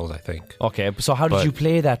Ninja Turtles, I think. Okay, so how did But- you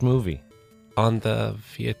play that movie? On the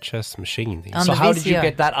VHS machine. On So the how did you VCR.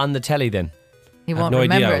 get that on the telly then? He I have won't no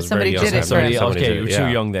idea. remember I it. was Somebody very did young. it Somebody- for him. somebody Okay, did you were it, too yeah.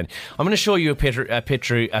 young then. I'm going to show you a picture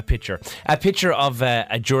of a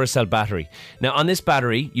Duracell battery. Now on this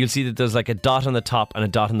battery, you'll see that there's like a dot on the top and a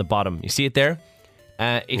dot on the bottom. You see it there?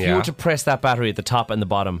 If you Yeah. were to press that battery at the top and the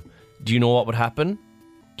bottom, do you know what would happen?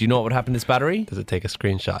 Do you know what would happen to this battery? Does it take a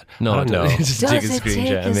screenshot? No, I don't know. Just Does take a it screenshot.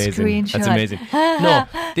 take a Amazing. That's screenshot? amazing. No,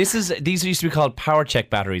 these used to be called power check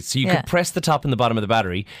batteries. So you Yeah. could press the top and the bottom of the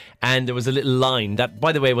battery, and there was a little line that,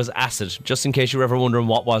 by the way, was acid. Just in case you were ever wondering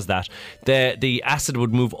what was that, the acid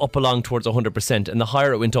would move up along towards 100%, and the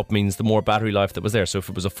higher it went up means the more battery life that was there. So if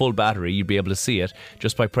it was a full battery, you'd be able to see it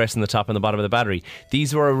just by pressing the top and the bottom of the battery.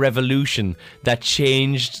 These were a revolution that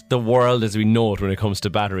changed the world as we know it when it comes to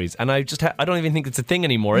batteries. And I don't even think it's a thing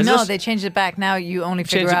anymore. Is No, it? they changed it back. Now you only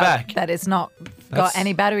Change figure it out back. that it's not got That's-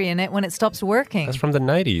 any battery in it when it stops working. That's from the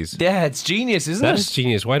 90s. Yeah, it's genius, isn't That it? is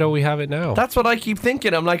genius. Why don't we have it now? That's what I keep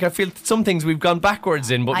thinking. I'm like, I feel some things we've gone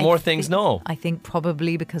backwards in, but I more thi- things no. I think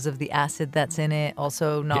probably because of the acid that's in it,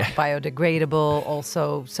 also not Yeah. biodegradable,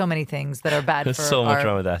 also so many things that are bad There's for so much our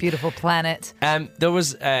wrong with that. beautiful planet. There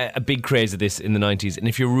was a big craze of this in the 90s, and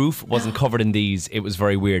if your roof wasn't covered in these, it was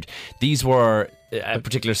very weird. These were a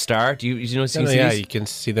particular star. Do you know? No, yeah, you can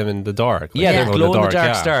see them in the dark. Like, Yeah, they they're glow glow in the dark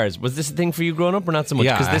yeah. stars. Was this a thing for you growing up, or not so much?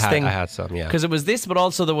 Yeah, this I had some, yeah. Because it was this, but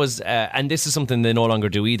also there was, and this is something they no longer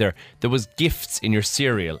do either. There was gifts in your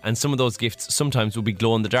cereal, and some of those gifts sometimes would be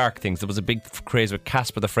glow in the dark things. There was a big craze with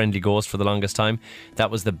Casper the Friendly Ghost for the longest time.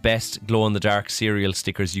 That was the best glow in the dark cereal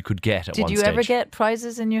stickers you could get at Did one you stage. ever get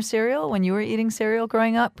prizes in your cereal when you were eating cereal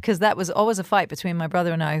growing up? Because that was always a fight between my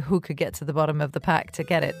brother and I who could get to the bottom of the pack to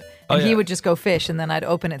get it. And he would just go fish, and then I'd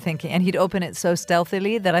open it thinking, and he'd open it so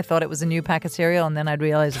stealthily that I thought it was a new pack of cereal, and then I'd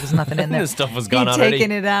realize there was nothing in there. The stuff was gone He'd already.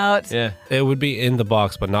 taken it out. Yeah. It would be in the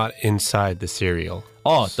box, but not inside the cereal.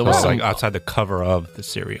 Oh, So there was like some. outside the cover of the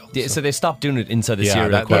cereal. Yeah, so they stopped doing it inside the yeah,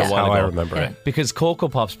 cereal quite that's a while how ago. I remember Yeah. it. Because Cocoa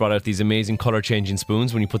Pops brought out these amazing colour changing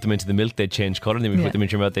spoons. When you put them into the milk, they'd change colour. Then when you Yeah. put them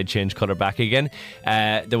into your mouth, they'd change colour back again.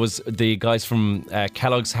 There was the guys from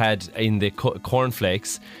Kellogg's had in the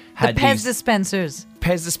cornflakes The had Pez these dispensers.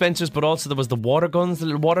 Pez dispensers, but also there was the water guns, the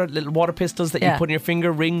little water pistols that you Yeah. put in your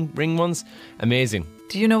finger, ring ones. Amazing.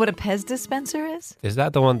 Do you know what a Pez dispenser is? Is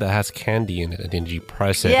that the one that has candy in it and then you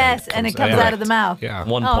press it? Yes, and it comes out of the mouth. Yeah.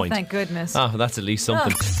 1 Oh, point. thank goodness. Oh, that's at least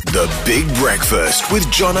something. The Big Breakfast with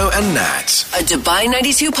Jono and Nat. A Dubai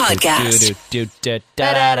 92 podcast. Dun, da,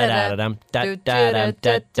 da, da, da.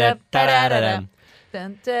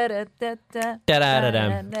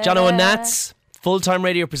 Jono and Nats, full-time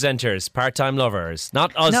radio presenters, part-time lovers.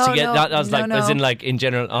 Not us No, to get, no, not us no, like, no. as in like in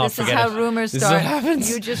general. Oh, This is forget how it. rumors This start. is what happens.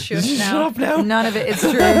 You just shush Shut now. up now. None of it is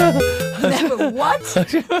true. What?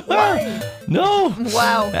 Why? No.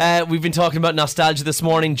 Wow. We've been talking about nostalgia this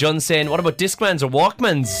morning. John's saying, what about Discmans or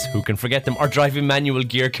Walkmans? Who can forget them? Or driving manual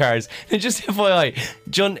gear cars? And just FYI,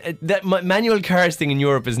 John, that manual cars thing in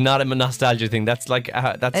Europe is not a nostalgia thing. That's like,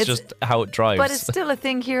 that's just how it drives. But it's still a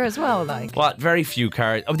thing here as well. Like, What? Very few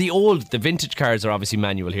cars. Oh, the vintage cars are obviously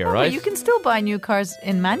manual here, Oh, right? but you can still buy new cars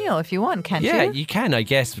in manual if you want, can't Yeah, you? you can, I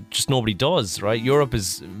guess. Just nobody does, right? Europe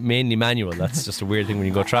is mainly manual. That's just a weird thing when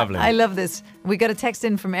you go travelling. I love this. We got a text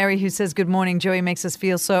in from Eri who says, "Good morning, Joey makes us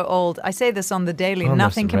feel so old." I say this on the daily. Almost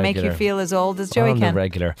Nothing can make you regular. feel as old as Joey On can. the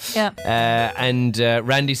regular. Yeah. And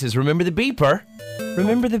Randy says, remember the beeper?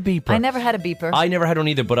 Remember the beeper? I never had a beeper. I never had one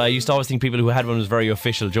either, but I used to always think people who had one was very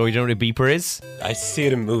official. Joey, do you know what a beeper is? I see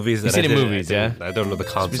it in movies. You see it in movies, I don't know the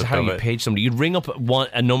It's concept how of you it. page somebody. You'd ring up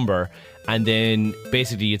a number, and then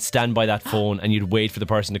basically you'd stand by that phone and you'd wait for the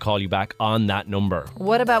person to call you back on that number.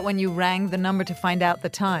 What about when you rang the number to find out the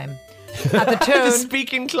time? At the tone. The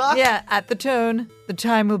speaking clock? Yeah, at the tone, the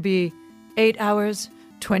time will be 8 hours,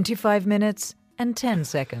 25 minutes, and 10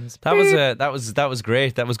 seconds. That was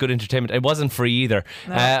great. That was good entertainment. It wasn't free either.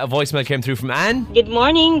 A voicemail came through from Anne. Good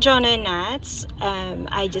morning, Jono and Nats.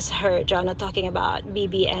 I just heard Jono talking about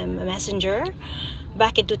BBM Messenger.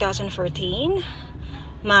 Back in 2014,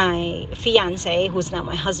 my fiance, who's now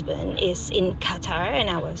my husband, is in Qatar and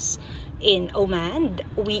I was in Oman.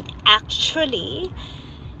 We actually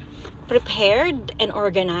prepared and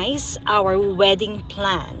organized our wedding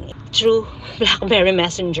plan through BlackBerry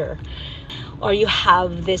Messenger. Or you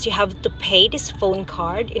have to pay this phone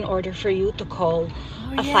card in order for you to call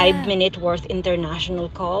a 5-minute worth international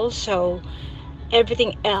call. So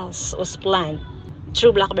everything else was planned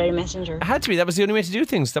through BlackBerry Messenger. It had to be. That was the only way to do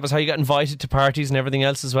things. That was how you got invited to parties and everything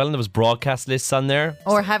else as well. And there was broadcast lists on there.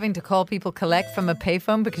 Or having to call people collect from a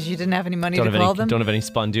payphone because you didn't have any money to call them. Don't have any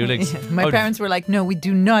spondulics. Yeah. My parents were like, no, we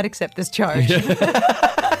do not accept this charge.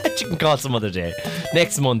 You can call some other day.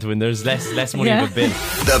 Next month when there's less money in the bin.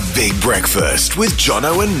 The Big Breakfast with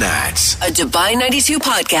Jono and Nats. A Dubai 92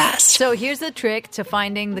 podcast. So here's the trick to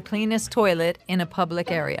finding the cleanest toilet in a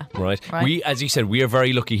public area. Right. We, as you said, we are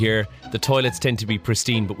very lucky here. The toilets tend to be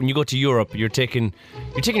pristine, but when you go to Europe, you're taking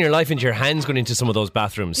your life into your hands going into some of those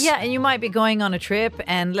bathrooms. Yeah, and you might be going on a trip,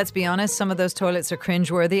 and let's be honest, some of those toilets are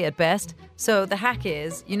cringeworthy at best. So the hack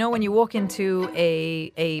is, when you walk into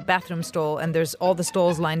a bathroom stall and there's all the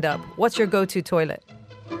stalls lined up, what's your go-to toilet?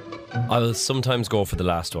 I will sometimes go for the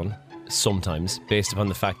last one. Sometimes, based upon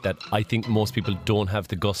the fact that I think most people don't have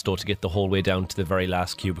the gusto to get the whole way down to the very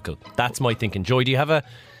last cubicle. That's my thinking. Joy, do you have a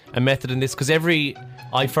method in this? Because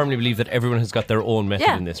I firmly believe that everyone has got their own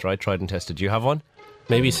method in this, right? Tried and tested. Do you have one?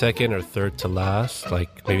 Maybe second or third to last,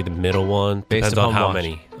 like maybe the middle one. Based Depends on upon how what?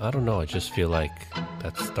 many. I don't know. I just feel like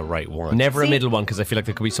that's the right one. Never a middle one, because I feel like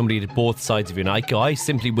there could be somebody at both sides of you, and I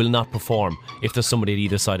simply will not perform if there's somebody at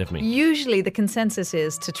either side of me. Usually the consensus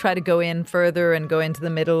is to try to go in further and go into the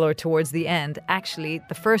middle or towards the end. Actually,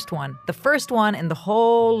 the first one in the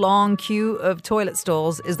whole long queue of toilet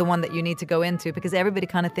stalls is the one that you need to go into, because everybody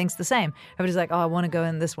kind of thinks the same. Everybody's like, oh, I want to go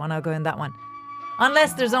in this one, I'll go in that one.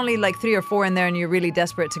 Unless there's only like 3 or 4 in there and you're really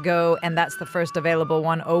desperate to go and that's the first available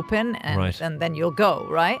one open and then you'll go,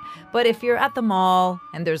 right? But if you're at the mall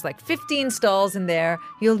and there's like 15 stalls in there,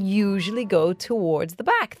 you'll usually go towards the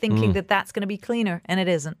back thinking that that's going to be cleaner, and it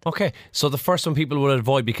isn't. Okay, so the first one people will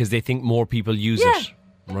avoid because they think more people use it.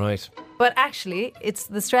 Right. But actually,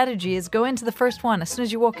 the strategy is go into the first one as soon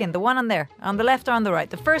as you walk in. The one on there, on the left or on the right.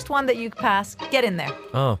 The first one that you pass, get in there.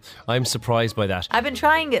 Oh, I'm surprised by that. I've been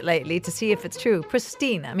trying it lately to see if it's true.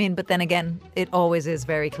 Pristine. I mean, but then again, it always is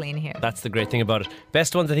very clean here. That's the great thing about it.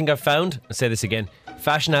 Best ones I think I've found, I'll say this again,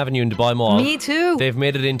 Fashion Avenue in Dubai Mall. Me too. They've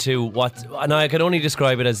made it into and I can only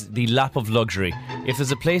describe it as the lap of luxury. If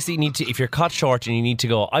there's a place that you need to, if you're caught short and you need to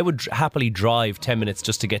go, I would happily drive 10 minutes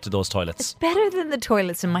just to get to those toilets. It's better than the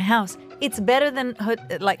toilets in my house. It's better than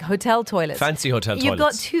hotel toilets. Fancy hotel toilets. You've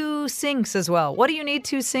got 2 sinks as well. What do you need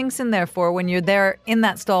 2 sinks in there for when you're there in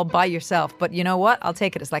that stall by yourself? But you know what? I'll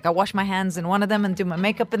take it. It's like I wash my hands in one of them and do my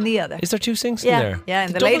makeup in the other. Is there 2 sinks in there? Yeah,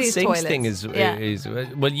 in the double ladies' sinks toilets. thing is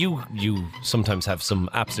well, you sometimes have some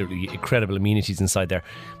absolutely incredible amenities inside there.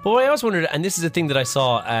 But what I always wondered, and this is a thing that I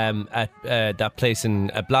saw at that place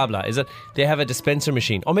in Blah Blah, is that they have a dispenser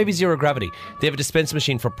machine, or maybe Zero Gravity. They have a dispenser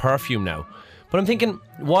machine for perfume now. But I'm thinking,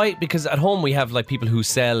 why? Because at home we have like people who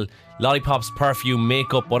sell lollipops, perfume,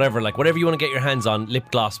 makeup, whatever, like whatever you want to get your hands on, lip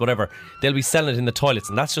gloss, whatever. They'll be selling it in the toilets,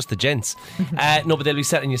 and that's just the gents. No, but they'll be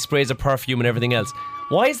selling you sprays of perfume and everything else.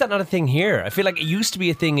 Why is that not a thing here? I feel like it used to be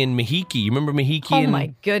a thing in Mahiki. You remember Mahiki? Oh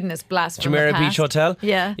my goodness, blast from the Jumeirah past. Beach Hotel?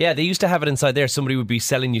 Yeah. Yeah, they used to have it inside there. Somebody would be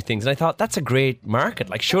selling you things. And I thought, that's a great market.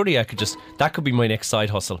 Like, surely I could that could be my next side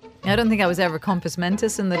hustle. I don't think I was ever compos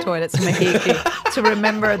mentis in the toilets in Mahiki to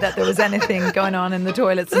remember that there was anything going on in the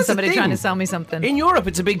toilets and somebody trying to sell me something. In Europe,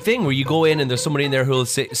 it's a big thing where you go in and there's somebody in there who'll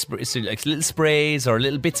say like little sprays or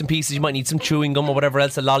little bits and pieces. You might need some chewing gum or whatever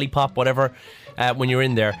else, a lollipop, whatever. when you're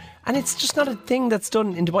in there. And it's just not a thing that's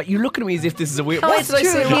done in Dubai. You're looking at me as if this is a weird... Oh, What's it's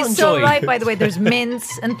true. this He's so enjoy? right, by the way. There's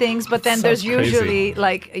mints and things, but then there's Sounds crazy. usually,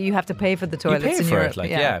 like, you have to pay for the You toilets pay in for Europe. it,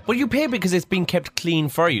 like, yeah. Well, you pay because it's being kept clean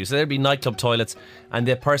for you. So there'll be nightclub toilets, and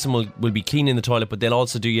the person will be cleaning the toilet, but they'll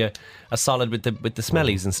also do you a solid with the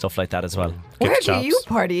smellies and stuff like that as well. Where Gift do shops. you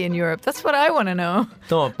party in Europe? That's what I want to know.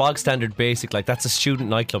 No, bog standard basic, like that's a student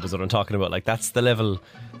nightclub is what I'm talking about. Like that's the level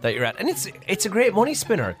that you're at. And it's a great money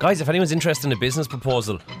spinner. Guys, if anyone's interested in a business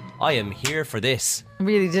proposal, I am here for this.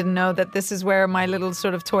 Really didn't know that this is where my little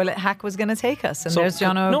sort of toilet hack was going to take us. And So, there's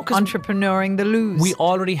Jono no, 'cause entrepreneuring the loose. We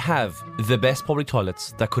already have the best public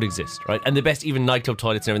toilets that could exist, right? And the best even nightclub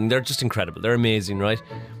toilets and everything. They're just incredible. They're amazing, right?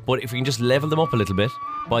 But if we can just level them up a little bit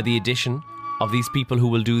by the addition of these people who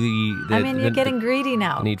will do the I mean, you're getting greedy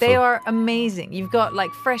now. needful. They are amazing. You've got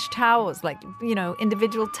like fresh towels, like, you know,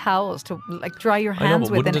 individual towels to like dry your I know, hands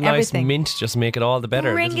but with wouldn't and a nice everything. mint just make it all the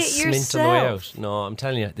better? Bring Little it mint on the way out. yourself. No, I'm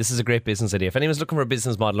telling you, this is a great business idea. If anyone's looking for a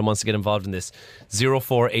business model and wants to get involved in this,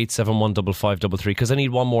 048715533, because I need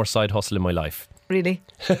one more side hustle in my life. Really?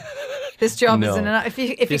 This job No. isn't enough. If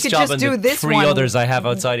you This could job just and do the this three one. others I have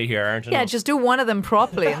outside of here aren't Yeah, enough. just do one of them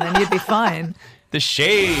properly and then you'd be fine. The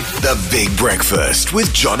shade. The Big Breakfast with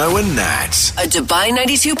Jono and Nat. A Dubai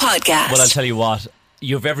 92 podcast. Well, I'll tell you what.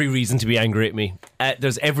 You have every reason to be angry at me.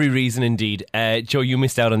 There's every reason indeed. Joe, you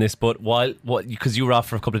missed out on this, but because you were off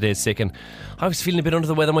for a couple of days sick, and I was feeling a bit under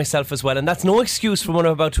the weather myself as well, and that's no excuse for what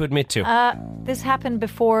I'm about to admit to. This happened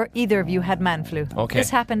before either of you had man flu. Okay. This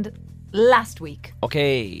happened last week.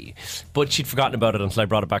 Okay, but she'd forgotten about it until I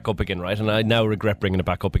brought it back up again, right? And I now regret bringing it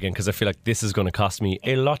back up again because I feel like this is going to cost me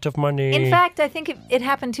a lot of money. In fact, I think it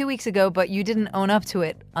happened 2 weeks ago, but you didn't own up to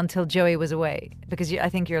it until Joey was away. Because I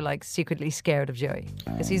think you're like secretly scared of Joey.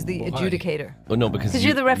 Because he's the adjudicator. Well, no, because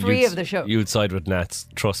you're the referee you'd- of the show. You'd side with Nats,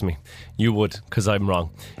 trust me. You would, because I'm wrong.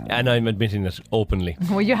 And I'm admitting it openly.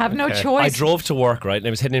 Well, you have no I choice. drove to work, right? And I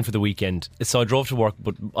was heading in for the weekend. So I drove to work,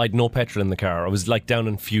 but I'd no petrol in the car. I was like down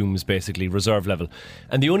in fumes, basically, reserve level.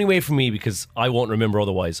 And the only way for me, because I won't remember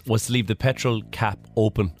otherwise, was to leave the petrol cap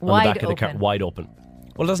open on Wide the back of the car. open. Wide open.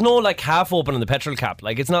 Well, there's no like half open on the petrol cap.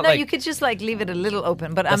 Like it's not No, like you could just like leave it a little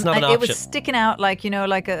open, but That's not an it was option. sticking out like, you know,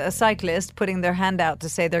 like a cyclist putting their hand out to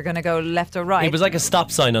say they're going to go left or right. It was like a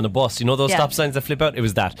stop sign on a bus. You know those Yeah. stop signs that flip out? It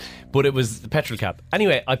was that. But it was the petrol cap.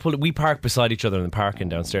 Anyway, we parked beside each other in the parking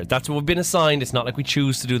downstairs. That's what we've been assigned. It's not like we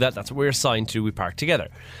choose to do that. That's what we're assigned to. We park together.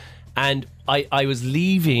 And I was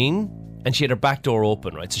leaving and she had her back door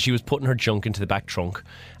open, right? So she was putting her junk into the back trunk.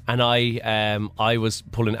 And I was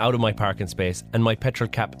pulling out of my parking space and my petrol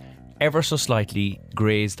cap ever so slightly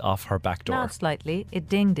grazed off her back door. Not slightly. It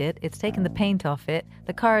dinged it. It's taken the paint off it.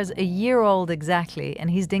 The car is a year old exactly, and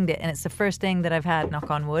he's dinged it. And it's the first ding that I've had, knock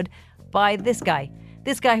on wood, by this guy.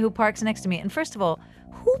 This guy who parks next to me. And first of all,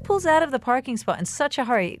 who pulls out of the parking spot in such a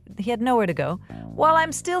hurry? He had nowhere to go. While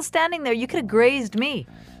I'm still standing there, you could have grazed me.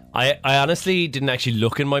 I honestly didn't actually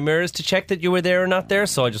look in my mirrors to check that you were there or not there,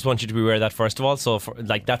 so I just want you to be aware of that first of all. So,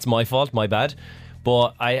 that's my fault, my bad.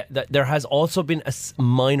 But there has also been a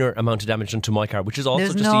minor amount of damage done to my car, which is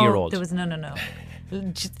also just a year old. There was no.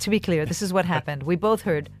 Just to be clear, this is what happened. We both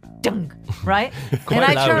heard dung, right? Quite and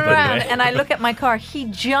I loud, turn by the around way. and I look at my car. He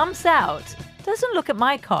jumps out, doesn't look at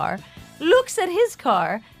my car, looks at his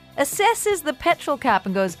car, assesses the petrol cap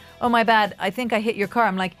and goes, "Oh, my bad. I think I hit your car."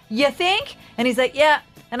 I'm like, "You think?" And he's like, "Yeah."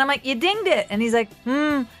 And I'm like, "You dinged it." And he's like,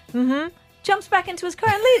 jumps back into his car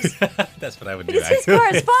and leaves. That's what I would do. Because his car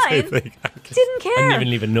is fine. Same thing. Didn't I didn't care. even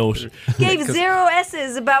leave a note. Gave 0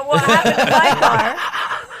 S's about what happened to my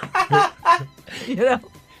car. You know?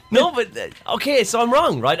 No, but okay, so I'm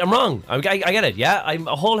wrong, right? I'm wrong. I get it. Yeah, I'm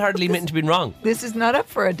wholeheartedly admitting to being wrong. This is not up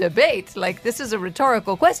for a debate. Like, this is a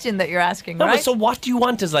rhetorical question that you're asking, No, right? but so what do you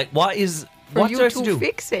want? Is like what's for there you to do?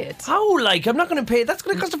 fix it. How? Like, I'm not going to pay. That's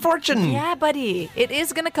going to cost a fortune. Yeah, buddy. It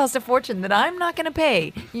is going to cost a fortune that I'm not going to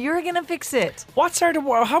pay. You're going to fix it. What's there to?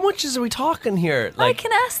 How much are we talking here? I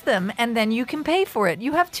can ask them, and then you can pay for it.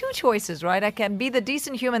 You have two choices, right? I can be the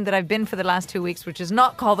decent human that I've been for the last 2 weeks, which is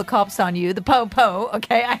not call the cops on you, the po-po,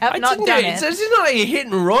 okay? I have not done it. It's not a hit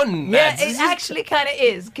and run. Yeah, Mads. it actually kind of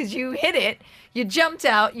is, because you hit it, you jumped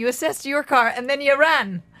out, you assessed your car, and then you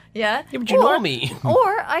ran. Yeah? Yeah, but you know me.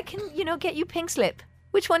 Or I can, get you pink slip.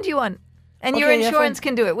 Which one do you want? And your Okay, yeah, insurance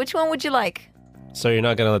can do it. Which one would you like? So you're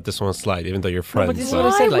not gonna let this one slide, even though you're friends. but this is so- what I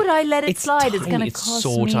Why said, like, would I let it it's slide? It's tiny. going to It's cost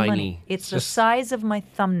so me tiny. money. It's the size of my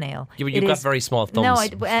thumbnail. Yeah, but you've It got is- very small thumbs. No,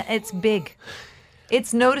 it's big.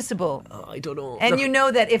 It's noticeable. I don't know. And Look, you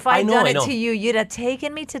know that if I'd done I it know. to you, you'd have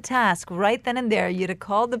taken me to task right then and there. You'd have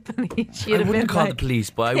called the police. You'd I have wouldn't been call the like, police,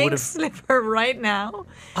 but I "Pink would have. slipper right now."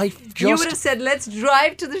 I You would have said, "Let's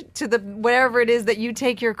drive to the wherever it is that you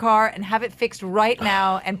take your car and have it fixed right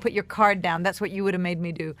now and put your card down." That's what you would have made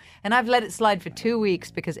me do. And I've let it slide for 2 weeks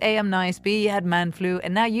because A, I'm nice, B, you had man flu,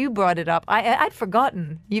 and now you brought it up. I'd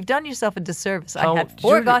forgotten. You've done yourself a disservice. I had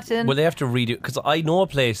forgotten. Well, they have to redo because I know a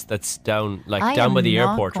place that's down by the I am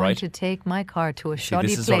airport, not going right? to take my car to a See, shoddy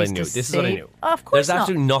this is place what I knew. to This is what I say- knew. Oh, of course There's not.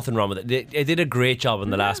 absolutely nothing wrong with it. They did a great job on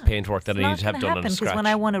the last paintwork that I needed to have done on a because scratch. when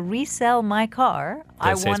I want to resell my car, I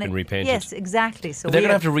They'll say it's want been it. repainted. Yes, exactly. So But they're we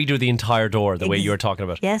going are- to have to redo the entire door the way Ex- you were talking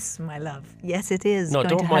about. Yes, my love. Yes, it is. No, going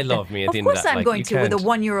don't to my happen. love me at the end Of of course that. I'm Like, going you to with a can't.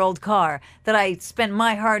 1-year-old car that I spent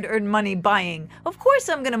my hard-earned money buying. Of course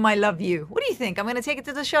I'm going to my love you. What do you think? I'm going to take it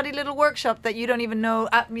to the shoddy little workshop that you don't even know,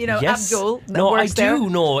 Yes. Abdul, that No, I works there. do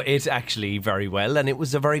know it actually very well, and it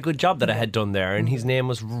was a very good job that I had done there. And his name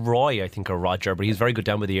was Roy, I think, or Roger, but he's very good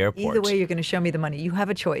down with the airport. Either way, you're going to show me the money. You have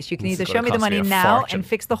a choice. You can This either is show gonna me the cost me money a now fortune. and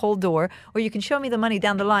fix the whole door, or you can show me the money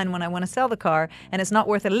down the line when I want to sell the car and it's not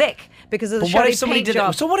worth a lick because of the But what shoddy if somebody paint did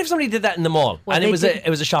job. that? So what if somebody did that in the mall Well, and they it was didn't-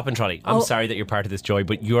 a shopping trolley? I'm Oh. sorry that you're part of this, Joy,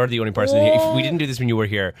 but you're the only person here. If we didn't do this when you were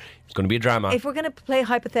here, it's going to be a drama. If we're going to play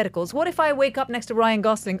hypotheticals, what if I wake up next to Ryan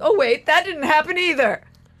Gosling? Oh, wait, that didn't happen either.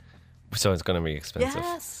 So it's going to be expensive.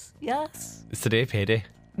 Yes. Is today payday?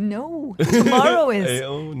 No, tomorrow is.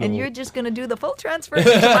 Oh, no. And you're just going to do the full transfer into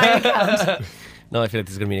my account. No, I feel like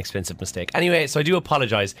this is going to be an expensive mistake. Anyway, so I do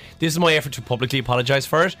apologise. This is my effort to publicly apologise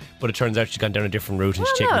for it, but it turns out she's gone down a different route and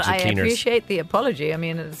she's taken it to I the cleaners. appreciate the apology. I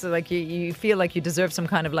mean, it's like you feel like you deserve some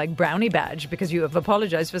kind of like brownie badge because you have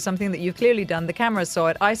apologized for something that you've clearly done. The camera saw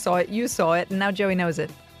it, I saw it, you saw it, and now Joey knows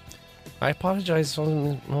it. I apologise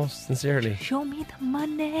most sincerely. Show me the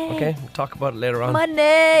money. Okay, we'll talk about it later on.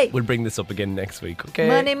 Money. We'll bring this up again next week, okay?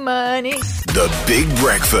 Money, money. The Big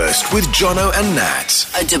Breakfast with Jono and Nat.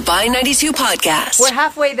 A Dubai 92 podcast. We're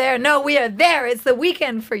halfway there. No, we are there. It's the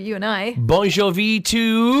weekend for you and I. Bon Jovi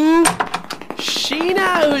to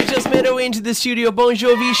Sheena, who just made her way into the studio. Bon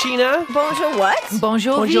Jovi, Sheena. Bonjour, what?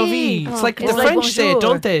 Bonjour. Bon Jovi. It's like the French say it,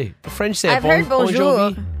 don't they? The French say I've heard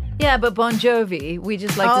bonjour. Jovi. Yeah, but Bon Jovi, we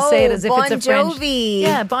just like to say it as if Bon it's a French. Jovi.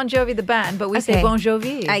 Yeah, Bon Jovi the band, but we say Okay. Bon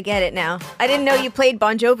Jovi. I get it now. I didn't know you played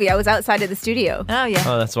Bon Jovi. I was outside of the studio. Oh yeah.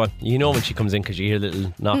 Oh, that's what. You know when she comes in because you hear a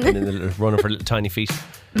little knocking and a little running for little tiny feet.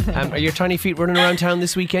 Are your tiny feet running around town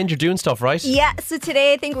this weekend? You're doing stuff, right? Yeah, so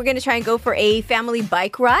today I think we're going to try and go for a family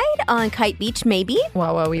bike ride on Kite Beach, maybe.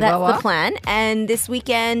 Wow, That's the plan. And this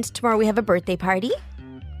weekend, tomorrow we have a birthday party.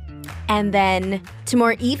 And then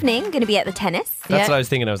tomorrow evening, going to be at the tennis. That's what I was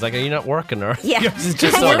thinking. I was like, are you not working? Or Yeah. Yours is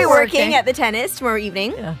just I'm going to be on. working at the tennis tomorrow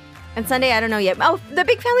evening. Yeah. And Sunday, I don't know yet. Oh, the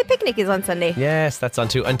big family picnic is on Sunday. Yes, that's on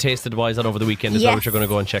too. And Tasted Wise on over the weekend as well, Yes. which you're going to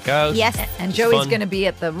go and check out. Yes. And It's Joey's fun. going to be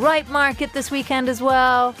at the Ripe Market this weekend as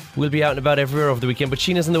well. We'll be out and about everywhere over the weekend, but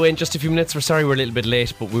Sheena's in the way in just a few minutes. We're sorry we're a little bit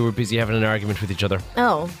late, but we were busy having an argument with each other.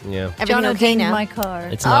 Oh. Yeah. Everything Jono okay dinged now? my car.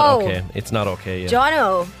 It's not Oh. okay. It's not okay. Yeah.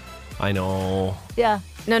 Jono. I know. Yeah.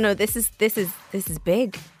 No, this is big.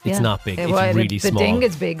 It's Yeah. not big. Yeah, It's well, really the small. ding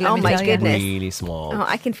is big. Let Oh me my tell you. goodness. Really small. Oh,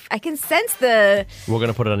 I can sense the. We're going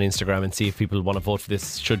to put it on Instagram and see if people want to vote for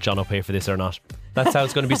this. Should Jono pay for this or not? That's how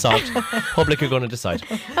it's going to be solved. Public are going to decide.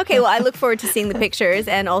 Okay, well, I look forward to seeing the pictures,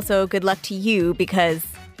 and also good luck to you because,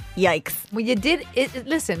 yikes. Well, you did it.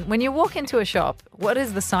 Listen, when you walk into a shop, what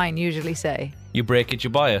does the sign usually say? You break it, you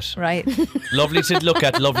buy it. Right? Lovely to look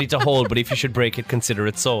at, lovely to hold, but if you should break it, consider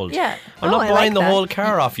it sold. Yeah. I'm Oh, not I buying like the that. whole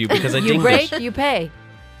car off you because I You dinged break, it. you pay.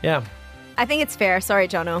 Yeah. I think it's fair. Sorry,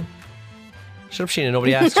 Jono. Shut up, Sheena.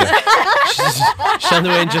 Nobody asked you. She's on the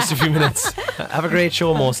way in just a few minutes. Have a great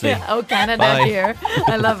show, mostly. Oh, Canada Bye. here.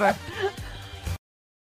 I love her.